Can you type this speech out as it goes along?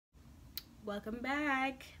Welcome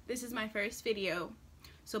back. This is my first video,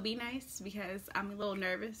 so be nice because I'm a little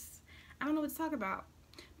nervous. I don't know what to talk about,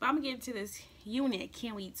 but I'm gonna get into this unit.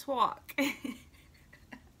 Can we talk?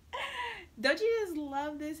 Don't you just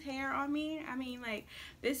love this hair on me? I mean, like,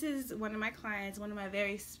 this is one of my clients, one of my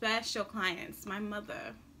very special clients, my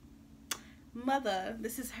mother.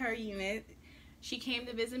 This is her unit. She came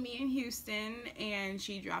to visit me in Houston and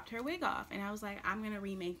she dropped her wig off, and I was like, I'm gonna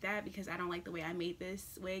remake that because I don't like the way I made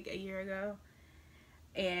this wig a year ago.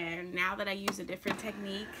 And now that I use a different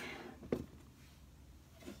technique,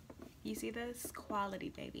 you see this? Quality,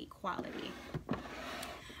 baby, quality.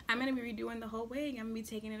 I'm gonna be redoing the whole wig. I'm gonna be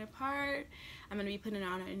taking it apart. I'm gonna be putting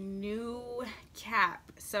on a new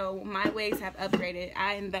cap. So my wigs have upgraded.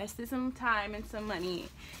 I invested some time and some money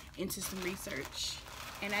into some research,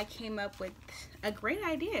 and I came up with a great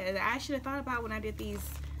idea that I should have thought about when I did these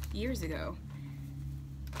years ago.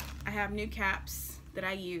 I have new caps that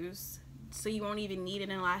I use, so you won't even need an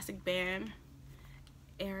elastic band.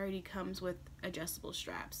 It already comes with adjustable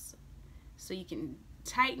straps, so you can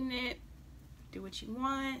tighten it, do what you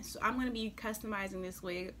want. So I'm going to be customizing this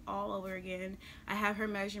wig all over again. I have her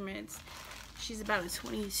measurements. She's about a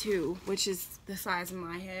 22, which is the size of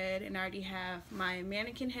my head, and I already have my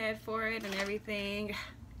mannequin head for it and everything.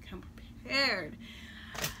 Come prepared.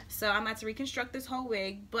 So I'm about to reconstruct this whole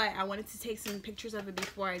wig, but I wanted to take some pictures of it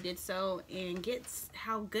before I did so and get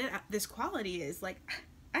how good this quality is. Like,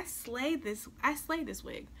 I slayed this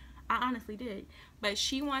wig. I honestly did. But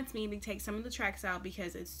she wants me to take some of the tracks out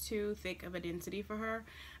because it's too thick of a density for her.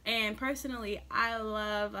 And personally, I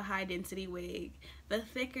love a high density wig. The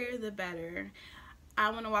thicker, the better.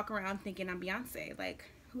 I want to walk around thinking I'm Beyonce. Like,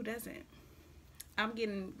 who doesn't? I'm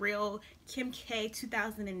getting real Kim K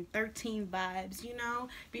 2013 vibes, you know,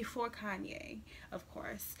 before Kanye, of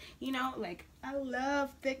course. You know, like, I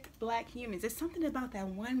love thick black humans. There's something about that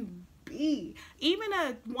 1B. Even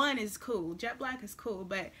a 1 is cool. Jet black is cool,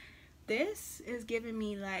 but this is giving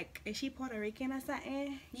me, like, is she Puerto Rican or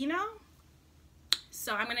something? You know?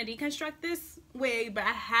 So I'm going to deconstruct this wig, but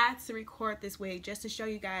I had to record this wig just to show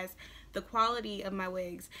you guys the quality of my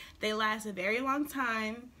wigs. They last a very long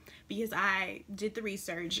time because I did the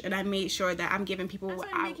research and I made sure that I'm giving people what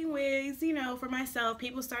I'm making wigs, you know, for myself.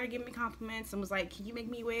 People started giving me compliments and was like, can you make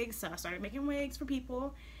me wigs? So I started making wigs for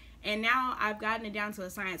people. And now I've gotten it down to a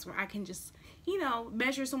science where I can just, you know,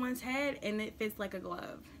 measure someone's head and it fits like a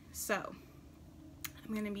glove. So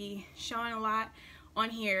I'm going to be showing a lot on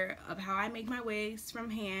here of how I make my wigs from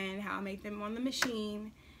hand, how I make them on the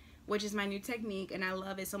machine, which is my new technique, and I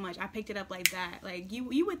love it so much. I picked it up like that. Like,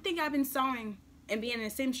 you would think I've been sewing and being a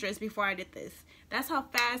seamstress before I did this. That's how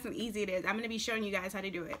fast and easy it is. I'm going to be showing you guys how to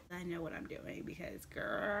do it. I know what I'm doing because,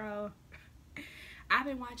 girl, I've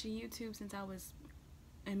been watching YouTube since I was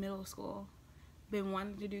in middle school. Been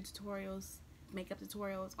wanting to do tutorials, makeup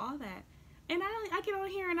tutorials, all that. And I get on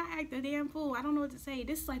here and I act a damn fool. I don't know what to say.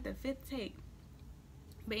 This is like the 5th take.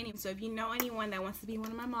 But anyway, so if you know anyone that wants to be one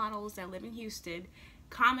of my models that live in Houston,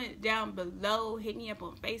 comment down below. Hit me up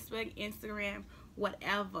on Facebook, Instagram,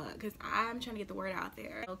 whatever. Because I'm trying to get the word out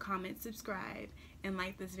there. So comment, subscribe, and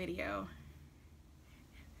like this video.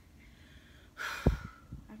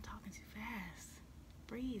 I'm talking too fast.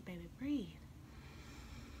 Breathe, baby, breathe.